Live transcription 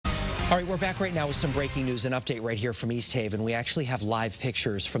All right, we're back right now with some breaking news, an update right here from East Haven. We actually have live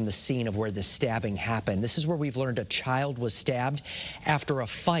pictures from the scene of where the stabbing happened. This is where we've learned a child was stabbed after a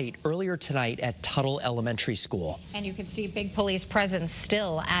fight earlier tonight at Tuttle Elementary School. And you can see big police presence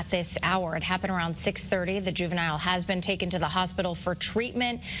still at this hour. It happened around 6:30. The juvenile has been taken to the hospital for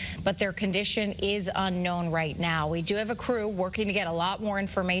treatment, but their condition is unknown right now. We do have a crew working to get a lot more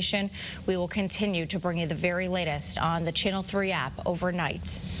information. We will continue to bring you the very latest on the Channel 3 app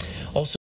overnight. Also